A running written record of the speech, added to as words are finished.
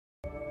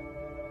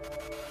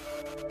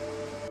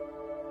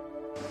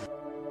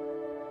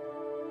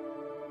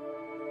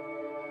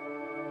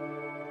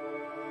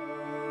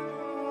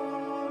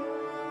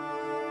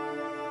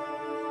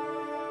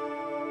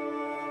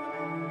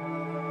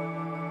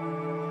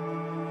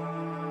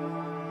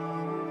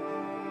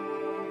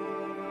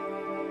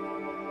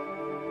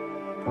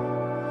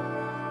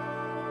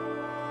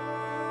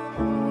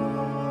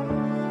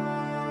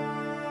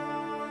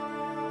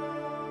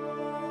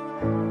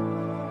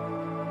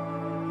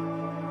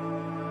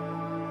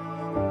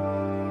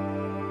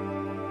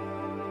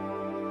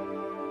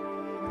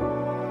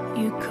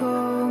You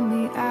call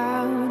me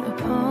out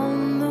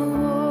upon the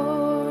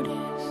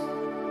waters,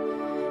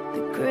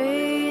 the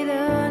great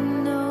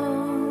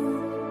unknown,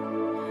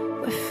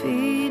 where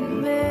feet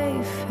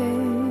may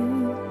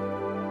fail.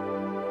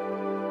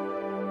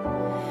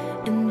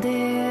 And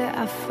there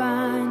I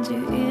find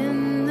you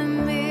in the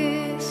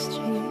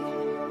mystery,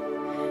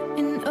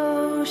 in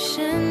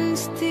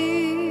oceans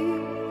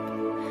deep,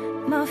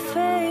 my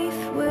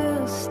faith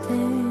will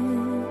stand.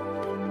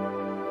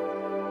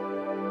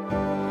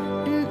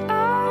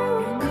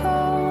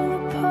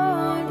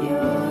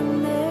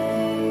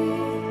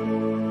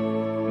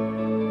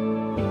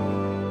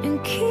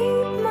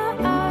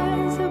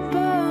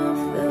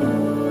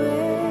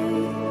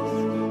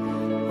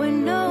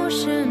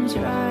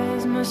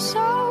 Rise, my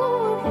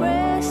soul will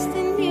rest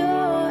in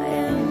your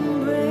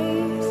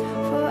embrace,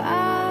 for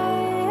I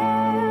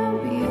am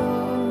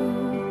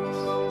yours.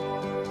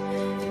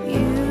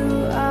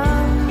 You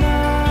are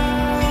mine.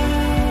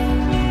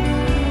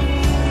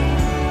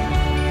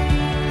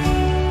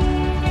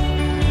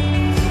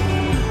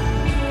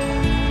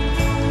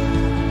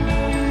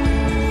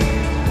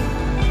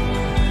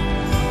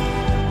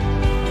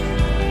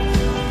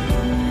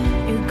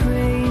 Your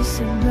grace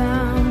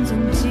abounds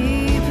in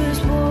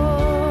deepest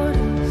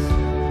waters.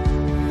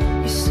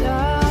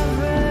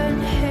 Sovereign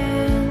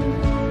hand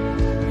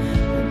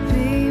will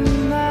be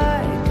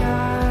my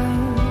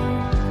guide.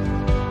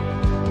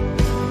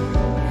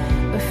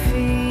 Where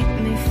feet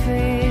may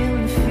fail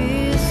and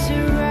fear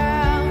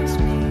surrounds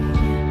me,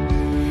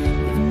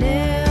 you've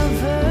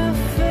never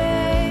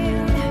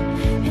failed,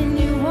 and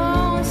you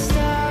won't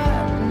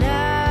stop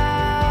now.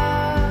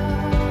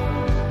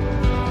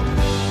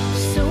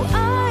 So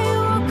I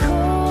will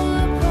call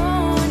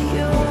upon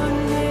your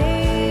name.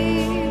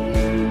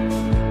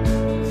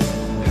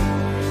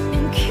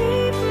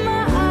 Keep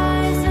my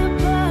eyes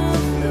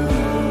above the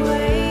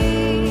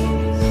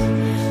waves.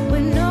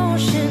 When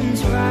oceans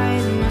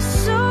rise, my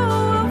soul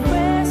will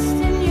rest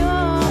in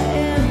your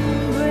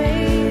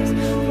embrace,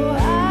 for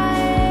I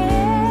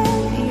am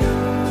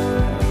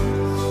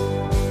yours,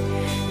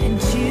 and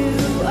you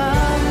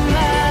are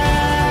mine.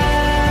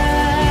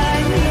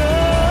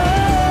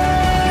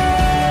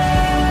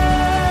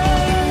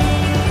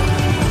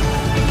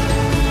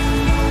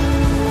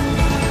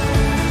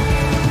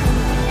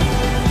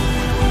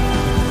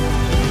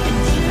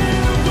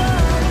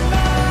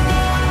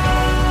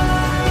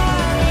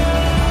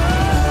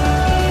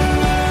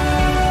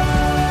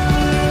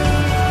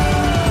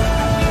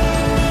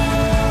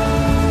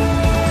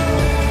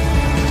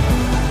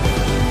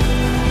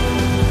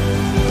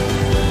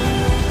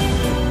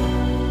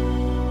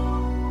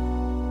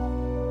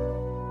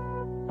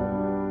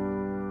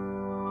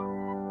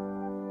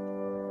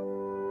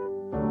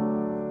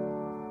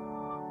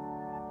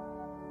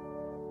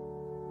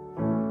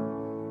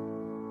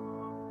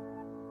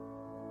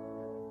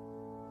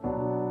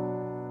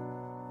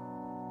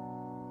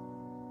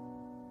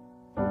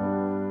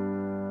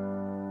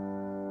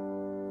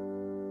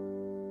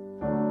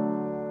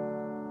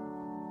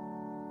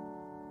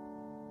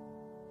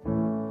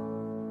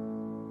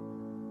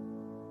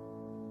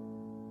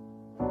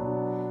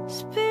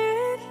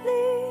 Spirit,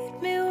 lead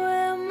me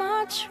where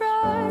my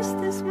trust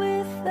is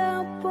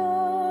without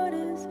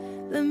borders.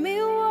 Let me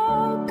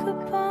walk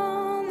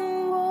upon the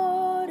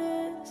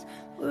waters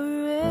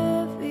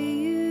wherever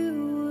you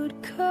would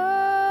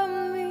call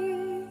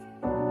me.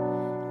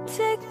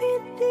 Take me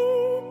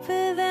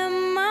deeper than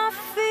my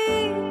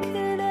feet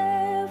could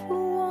ever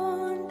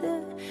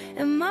wander,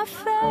 and my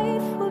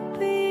faith will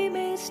be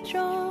made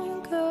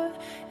stronger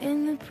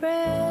in the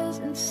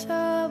presence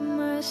of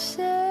my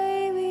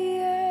Savior.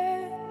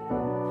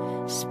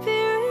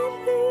 Spirit,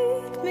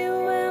 lead me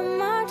where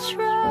my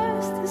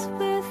trust is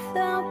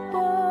without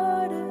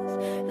borders.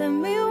 Let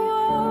me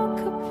walk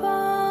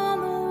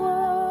upon the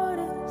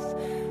waters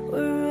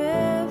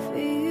wherever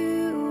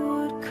you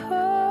would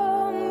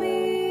call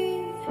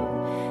me.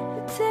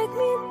 Take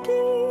me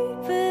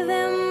deeper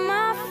than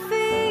my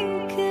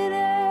feet could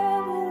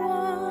ever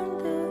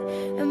wander,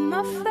 and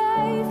my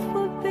faith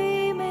will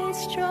be made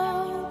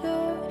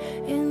stronger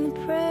in the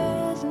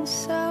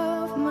presence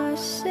of my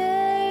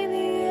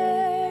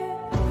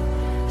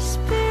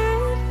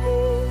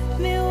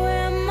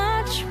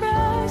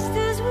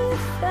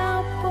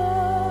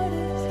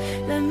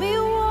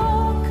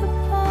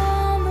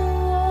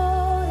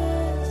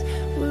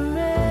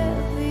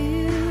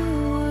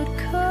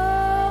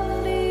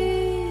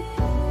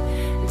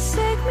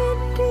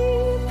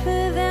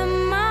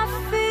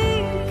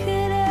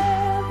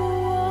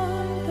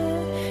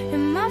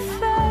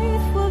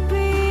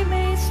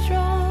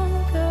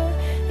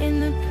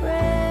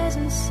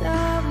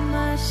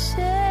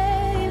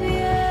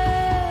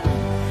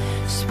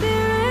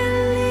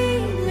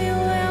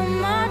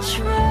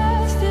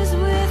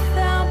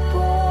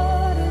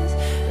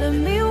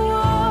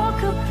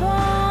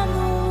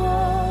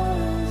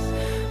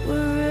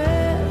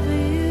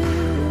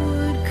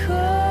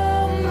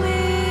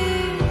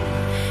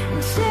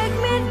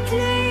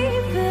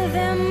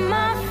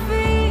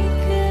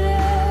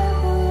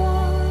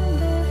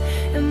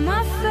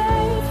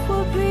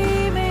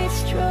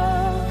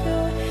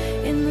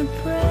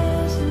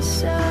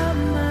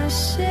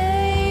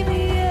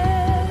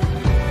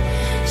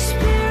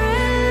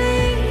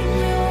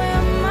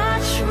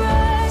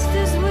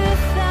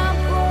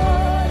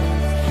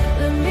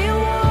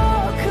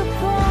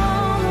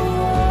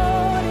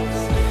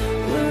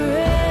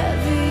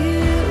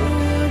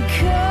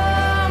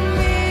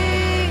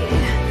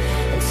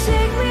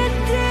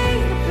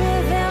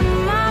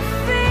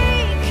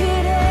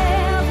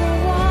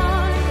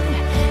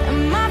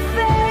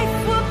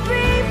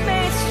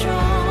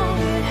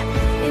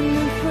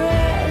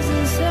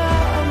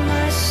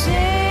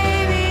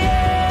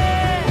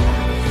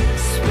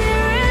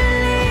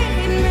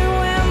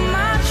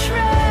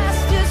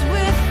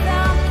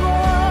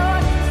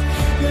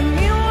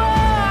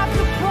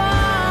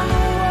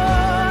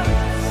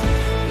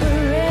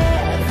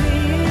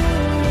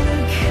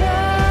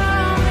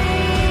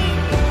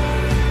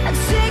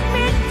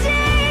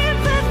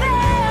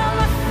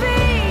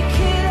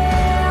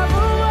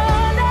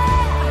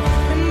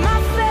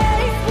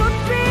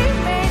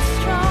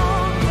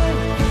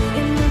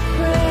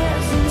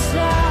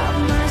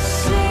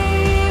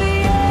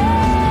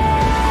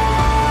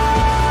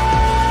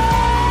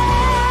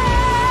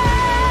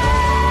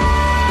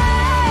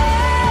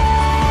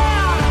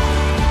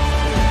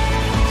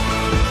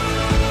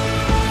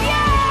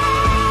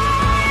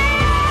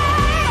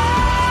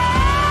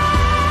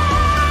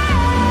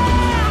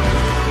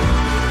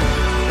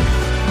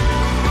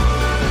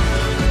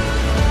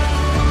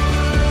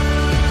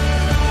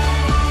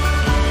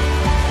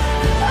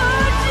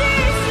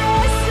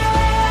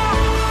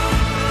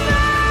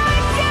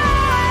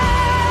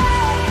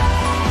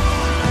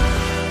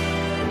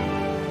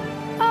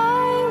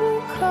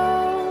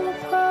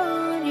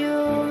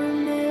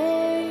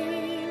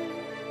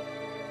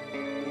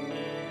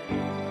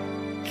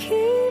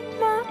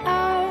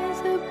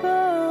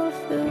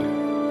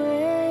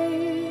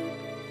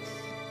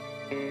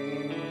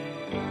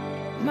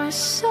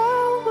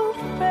soul will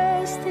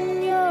rest in